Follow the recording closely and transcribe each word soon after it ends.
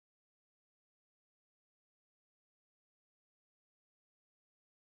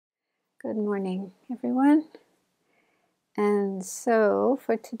Good morning, everyone. And so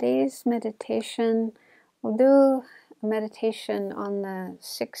for today's meditation, we'll do a meditation on the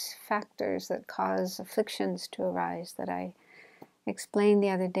 6 factors that cause afflictions to arise that I explained the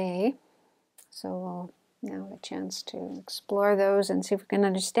other day. So we'll now have a chance to explore those and see if we can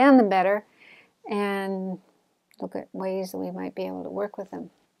understand them better and look at ways that we might be able to work with them.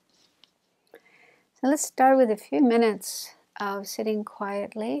 So let's start with a few minutes of sitting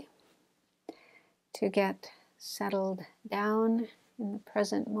quietly to get settled down in the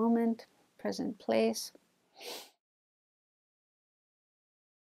present moment, present place.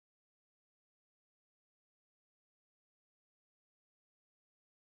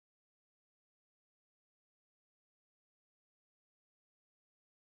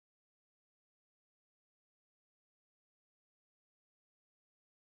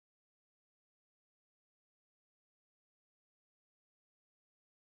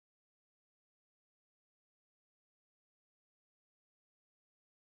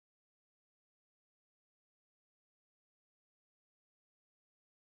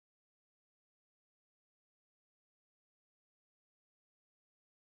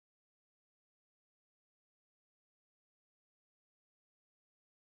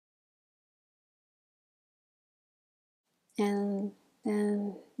 And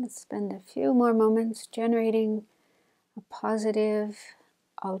then let's spend a few more moments generating a positive,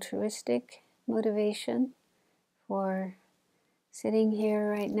 altruistic motivation for sitting here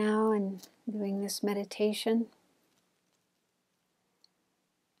right now and doing this meditation.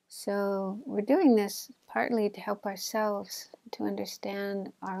 So we're doing this partly to help ourselves to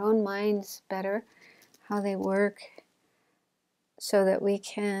understand our own minds better, how they work, so that we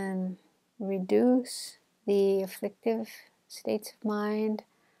can reduce the afflictive states of mind,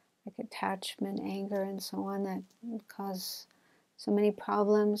 like attachment, anger, and so on, that cause so many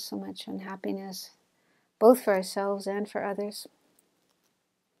problems, so much unhappiness, both for ourselves and for others.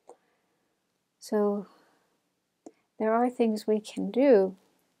 So there are things we can do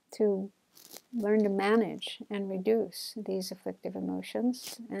to learn to manage and reduce these afflictive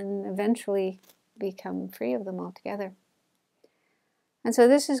emotions and eventually become free of them altogether. And so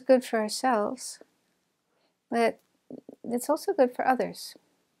this is good for ourselves, but it's also good for others.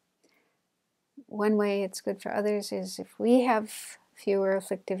 One way it's good for others is if we have fewer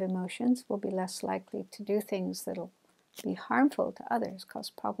afflictive emotions, we'll be less likely to do things that'll be harmful to others, cause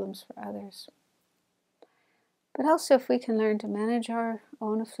problems for others. But also if we can learn to manage our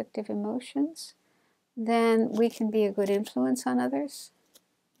own afflictive emotions, then we can be a good influence on others.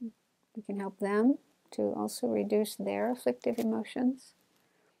 We can help them to also reduce their afflictive emotions.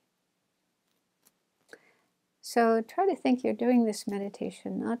 So try to think you're doing this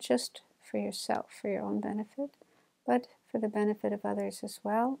meditation not just for yourself, for your own benefit, but for the benefit of others as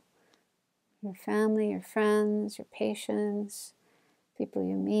well. Your family, your friends, your patients, people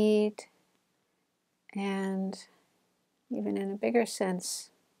you meet, and even in a bigger sense,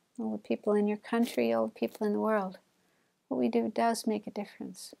 all the people in your country, all the people in the world. What we do does make a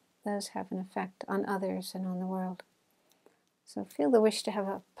difference, does have an effect on others and on the world. So feel the wish to have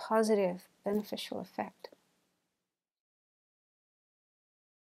a positive, beneficial effect.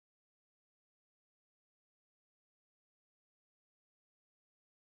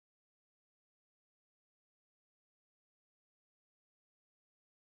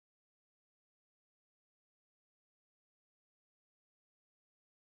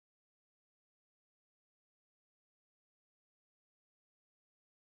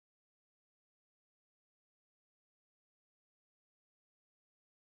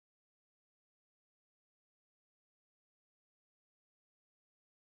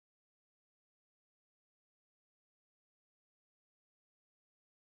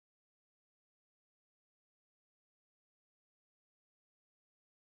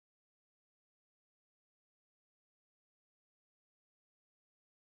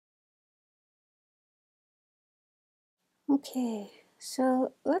 Okay,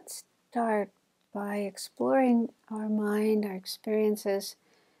 so let's start by exploring our mind, our experiences,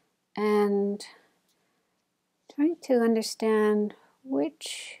 and trying to understand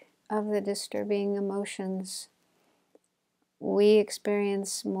which of the disturbing emotions we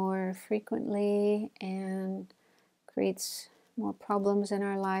experience more frequently and creates more problems in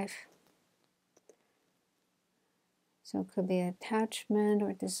our life. So it could be attachment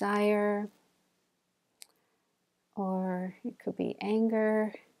or desire, or it could be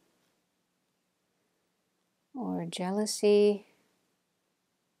anger or jealousy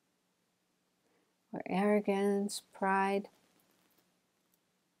or arrogance, pride.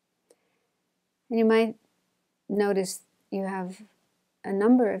 And you might notice you have a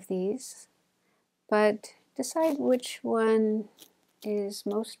number of these, but decide which one is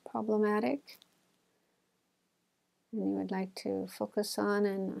most problematic and you would like to focus on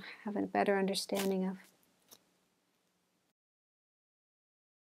and have a better understanding of.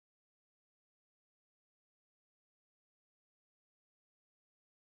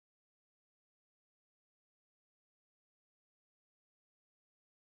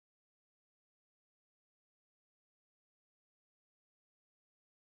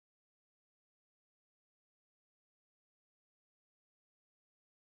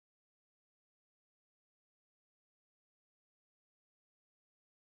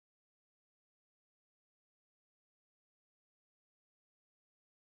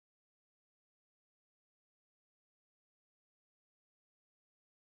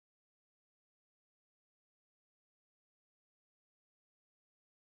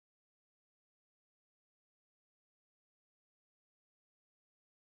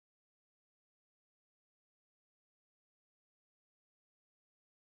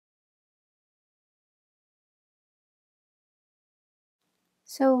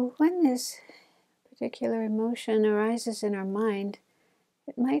 So when this particular emotion arises in our mind,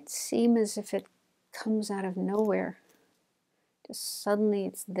 it might seem as if it comes out of nowhere. Just suddenly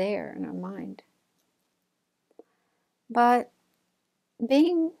it's there in our mind. But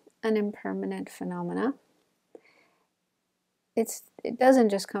being an impermanent phenomena, it doesn't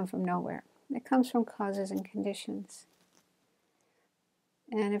just come from nowhere. It comes from causes and conditions.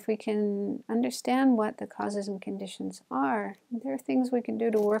 And if we can understand what the causes and conditions are, there are things we can do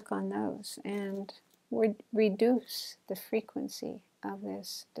to work on those and reduce the frequency of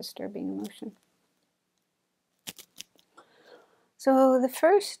this disturbing emotion. So the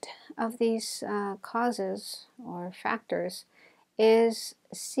first of these causes or factors is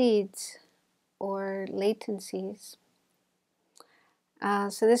seeds or latencies.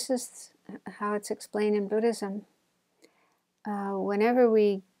 So this is how it's explained in Buddhism. Whenever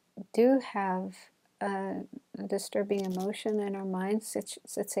we do have a disturbing emotion in our minds,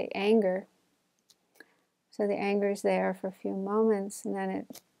 let's say anger, so the anger is there for a few moments and then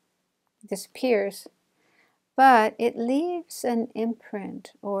it disappears, but it leaves an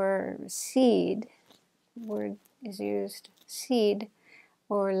imprint or seed, word is used, seed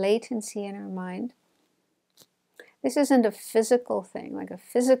or latency in our mind. This isn't a physical thing, like a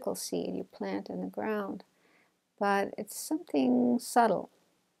physical seed you plant in the ground, but it's something subtle.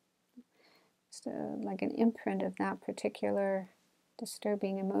 It's like an imprint of that particular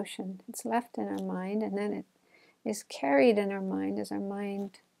disturbing emotion. It's left in our mind, and then it is carried in our mind as our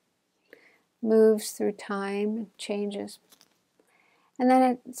mind moves through time and changes. And then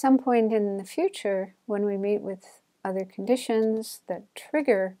at some point in the future, when we meet with other conditions that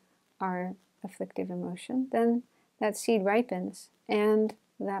trigger our afflictive emotion, then that seed ripens and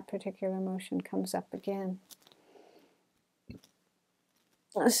that particular emotion comes up again.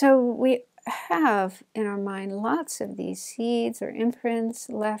 So we have in our mind lots of these seeds or imprints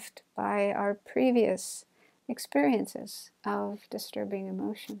left by our previous experiences of disturbing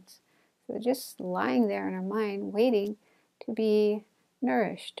emotions. So they're just lying there in our mind, waiting to be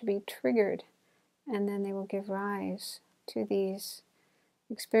nourished, to be triggered, and then they will give rise to these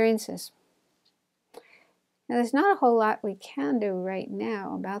experiences. Now, there's not a whole lot we can do right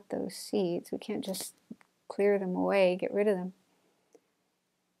now about those seeds. We can't just clear them away, get rid of them.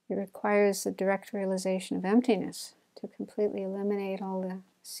 It requires the direct realization of emptiness to completely eliminate all the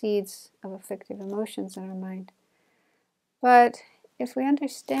seeds of afflictive emotions in our mind. But if we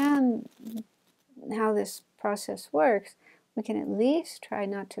understand how this process works, we can at least try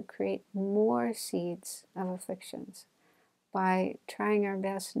not to create more seeds of afflictions by trying our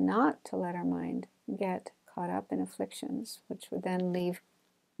best not to let our mind get caught up in afflictions, which would then leave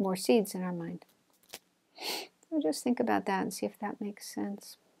more seeds in our mind. So just think about that and see if that makes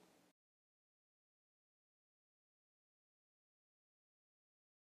sense.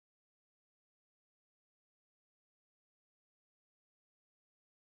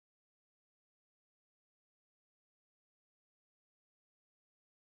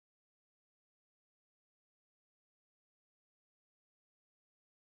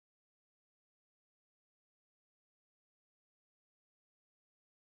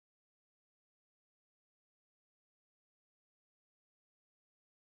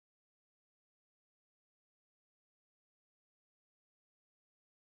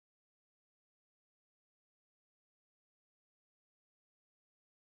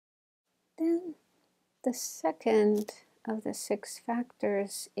 Then the second of the 6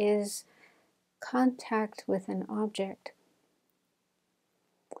 factors is contact with an object.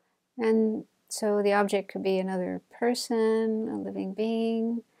 And So the object could be another person, a living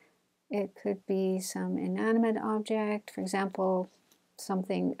being. It could be some inanimate object, for example,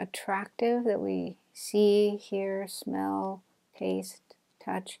 something attractive that we see, hear, smell, taste,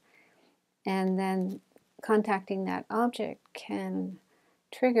 touch, and then contacting that object can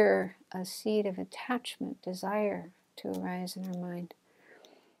trigger a seed of attachment, desire to arise in our mind.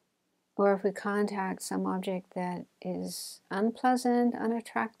 Or if we contact some object that is unpleasant,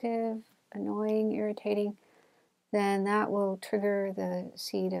 unattractive, annoying, irritating, then that will trigger the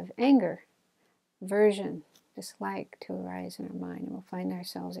seed of anger, aversion, dislike to arise in our mind, and we'll find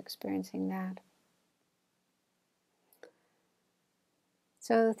ourselves experiencing that.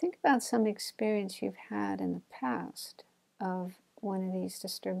 So think about some experience you've had in the past of one of these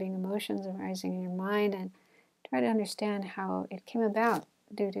disturbing emotions arising in your mind, and try to understand how it came about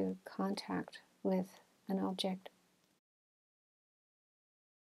due to contact with an object.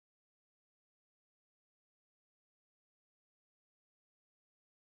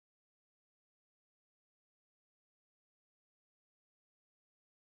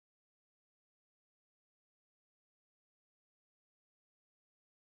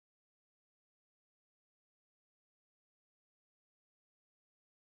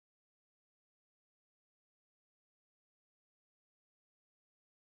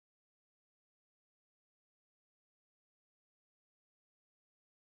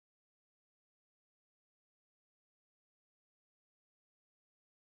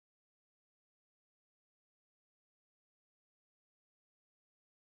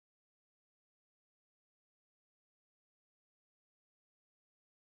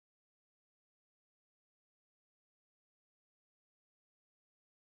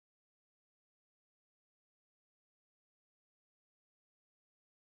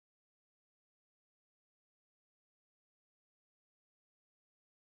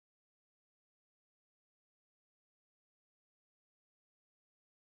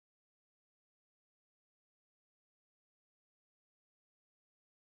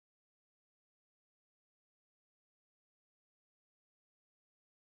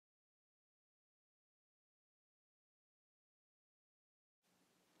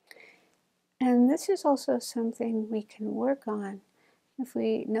 And this is also something we can work on. If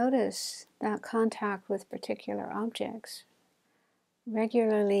we notice that contact with particular objects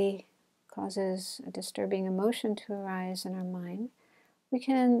regularly causes a disturbing emotion to arise in our mind, we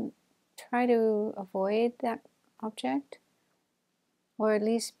can try to avoid that object, or at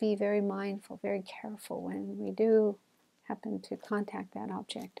least be very mindful, very careful when we do happen to contact that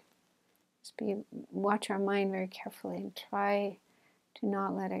object. Just watch our mind very carefully and try to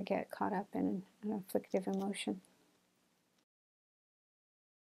not let it get caught up in an afflictive emotion.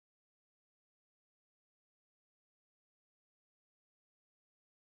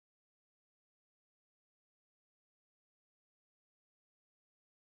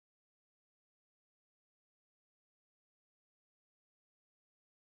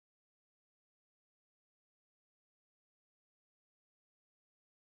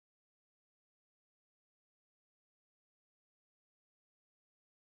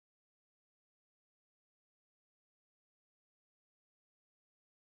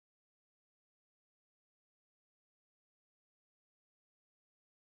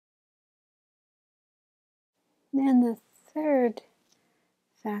 Then the third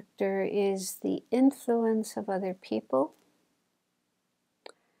factor is the influence of other people.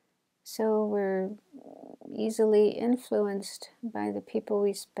 So we're easily influenced by the people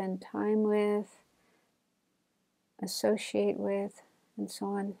we spend time with, associate with, and so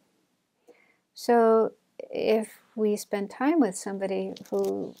on. So if we spend time with somebody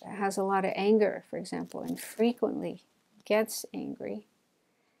who has a lot of anger, for example, and frequently gets angry,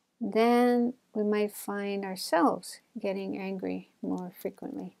 then we might find ourselves getting angry more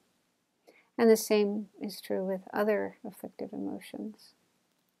frequently. And the same is true with other afflictive emotions.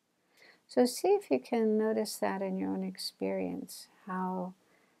 So see if you can notice that in your own experience, how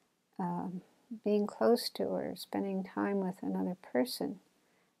being close to or spending time with another person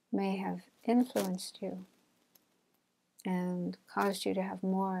may have influenced you and caused you to have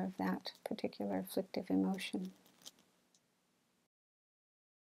more of that particular afflictive emotion.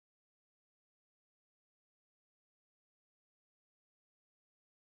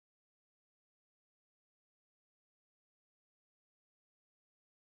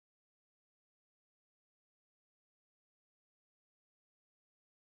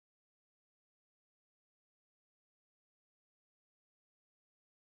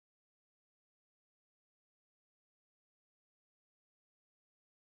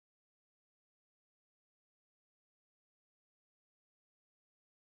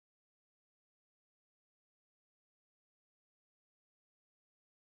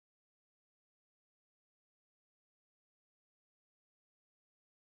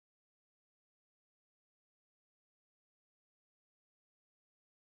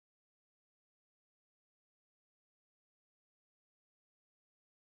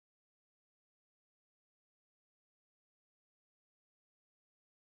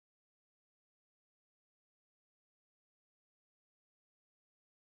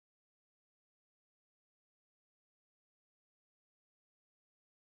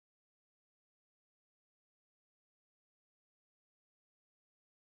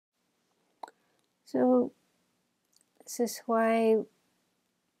 So this is why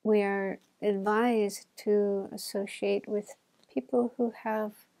we are advised to associate with people who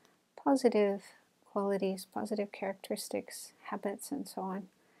have positive qualities, positive characteristics, habits, and so on,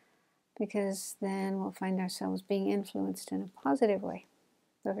 because then we'll find ourselves being influenced in a positive way.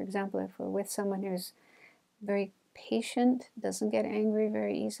 So, for example, if we're with someone who's very patient, doesn't get angry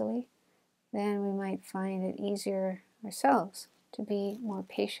very easily, then we might find it easier ourselves to be more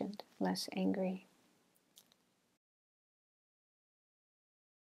patient, less angry.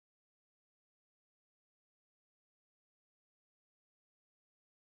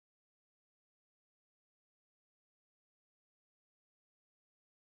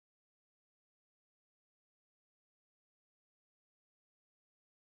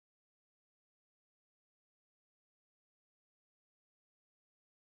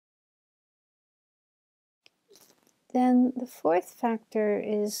 Then the fourth factor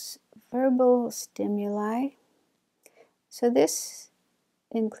is verbal stimuli. So this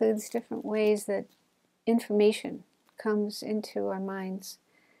includes different ways that information comes into our minds,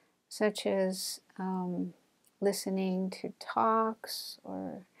 such as listening to talks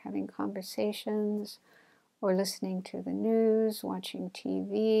or having conversations, or listening to the news, watching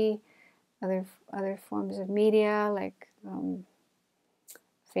TV, other forms of media like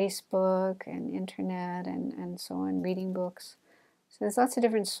Facebook and internet and so on, reading books. So there's lots of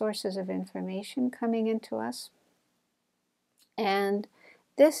different sources of information coming into us. And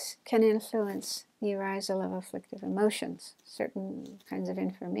this can influence the arisal of afflictive emotions. Certain kinds of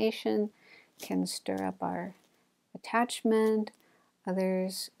information can stir up our attachment,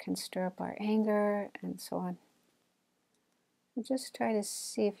 others can stir up our anger, and so on. So just try to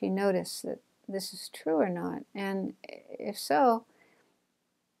see if you notice that this is true or not. And if so,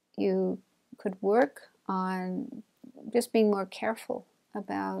 you could work on just being more careful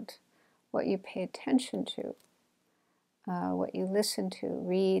about what you pay attention to, what you listen to,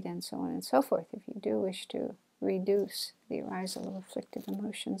 read, and so on and so forth, if you do wish to reduce the arisal of afflictive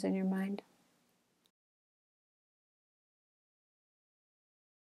emotions in your mind.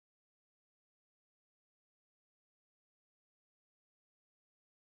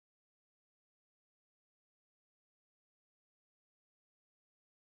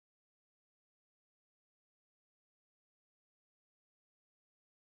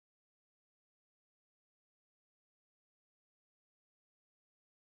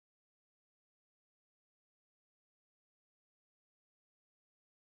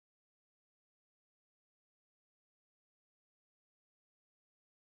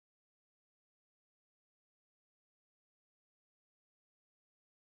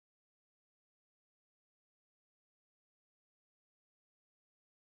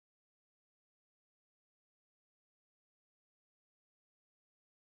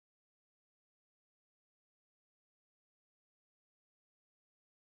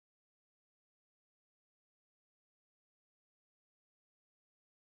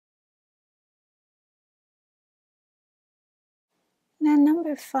 Now,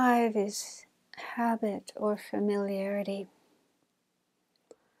 number 5 is habit or familiarity.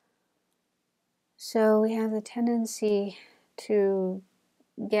 So we have the tendency to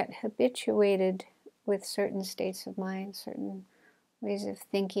get habituated with certain states of mind, certain ways of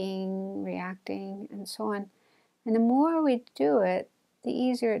thinking, reacting, and so on. And the more we do it, the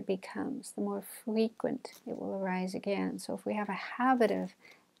easier it becomes, the more frequent it will arise again. So if we have a habit of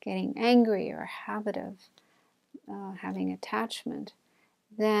getting angry or a habit of having attachment,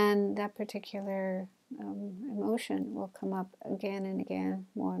 then that particular emotion will come up again and again,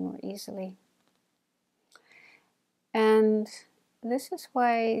 more and more easily. And this is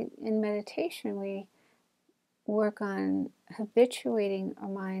why in meditation we work on habituating our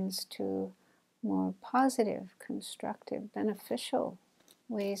minds to more positive, constructive, beneficial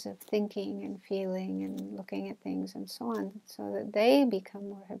ways of thinking and feeling and looking at things and so on, so that they become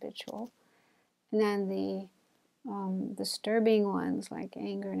more habitual. And then the disturbing ones like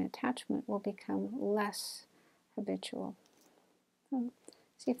anger and attachment will become less habitual. So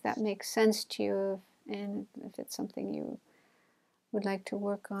see if that makes sense to you, and if it's something you would like to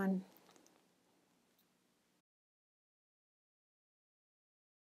work on.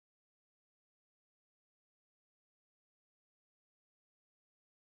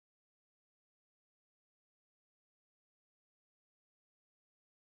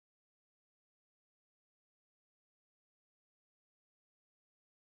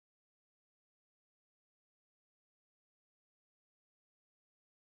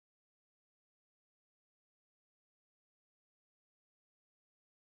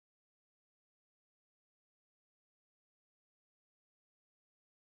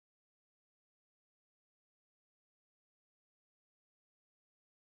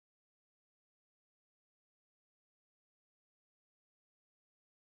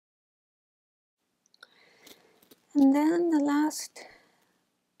 And then the last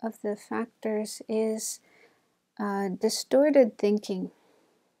of the factors is distorted thinking,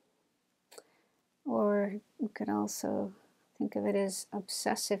 or you could also think of it as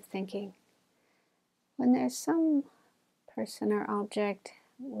obsessive thinking. When there's some person or object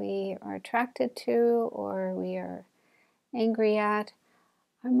we are attracted to or we are angry at,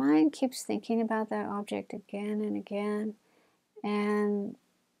 our mind keeps thinking about that object again and again, and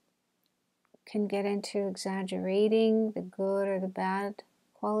can get into exaggerating the good or the bad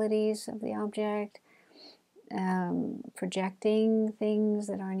qualities of the object, projecting things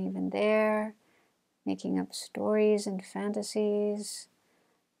that aren't even there, making up stories and fantasies.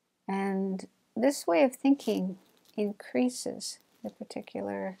 And this way of thinking increases the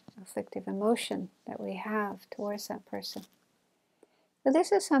particular afflictive emotion that we have towards that person. So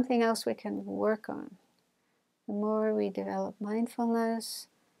this is something else we can work on. The more we develop mindfulness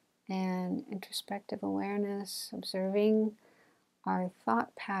and introspective awareness, observing our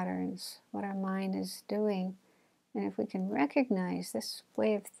thought patterns, what our mind is doing, and if we can recognize this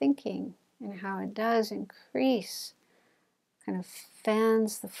way of thinking and how it does increase, kind of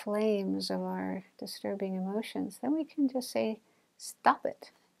fans the flames of our disturbing emotions, then we can just say, stop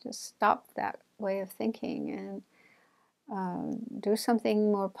it. Just stop that way of thinking and do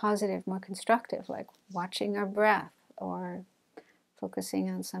something more positive, more constructive, like watching our breath or focusing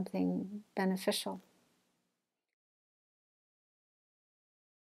on something beneficial.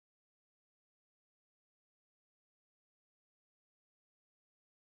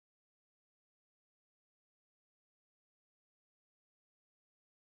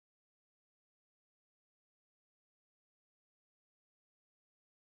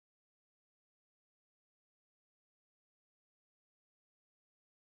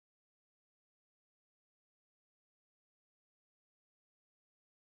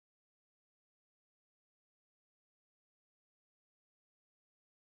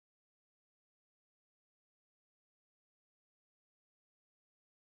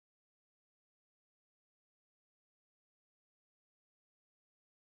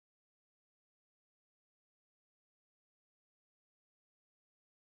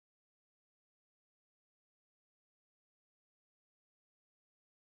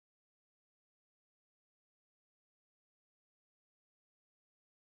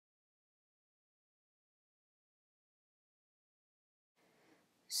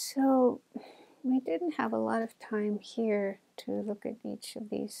 So we didn't have a lot of time here to look at each of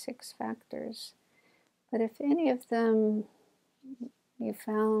these 6 factors, but if any of them you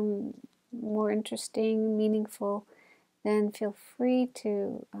found more interesting, meaningful, then feel free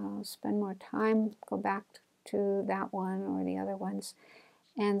to spend more time, go back to that one or the other ones,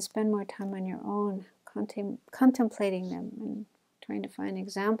 and spend more time on your own, contemplating them and trying to find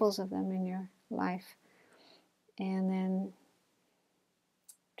examples of them in your life. And then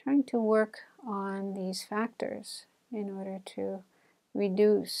trying to work on these factors in order to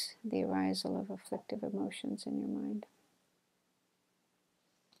reduce the arisal of afflictive emotions in your mind.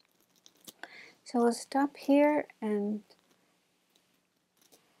 So we'll stop here and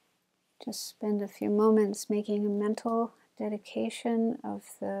just spend a few moments making a mental dedication of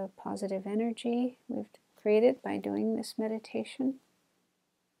the positive energy we've created by doing this meditation.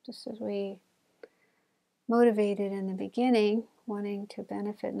 Just as we motivated in the beginning, wanting to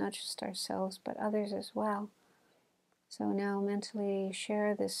benefit not just ourselves but others as well. So now mentally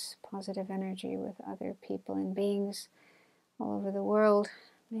share this positive energy with other people and beings all over the world.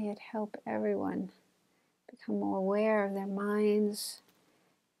 May it help everyone become more aware of their minds,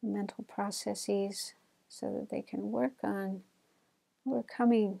 mental processes, so that they can work on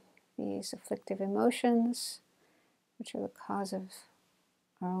overcoming these afflictive emotions, which are the cause of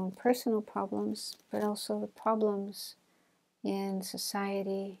our own personal problems, but also the problems in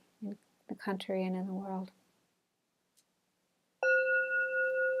society, in the country, and in the world.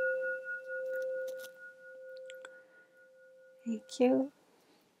 Thank you.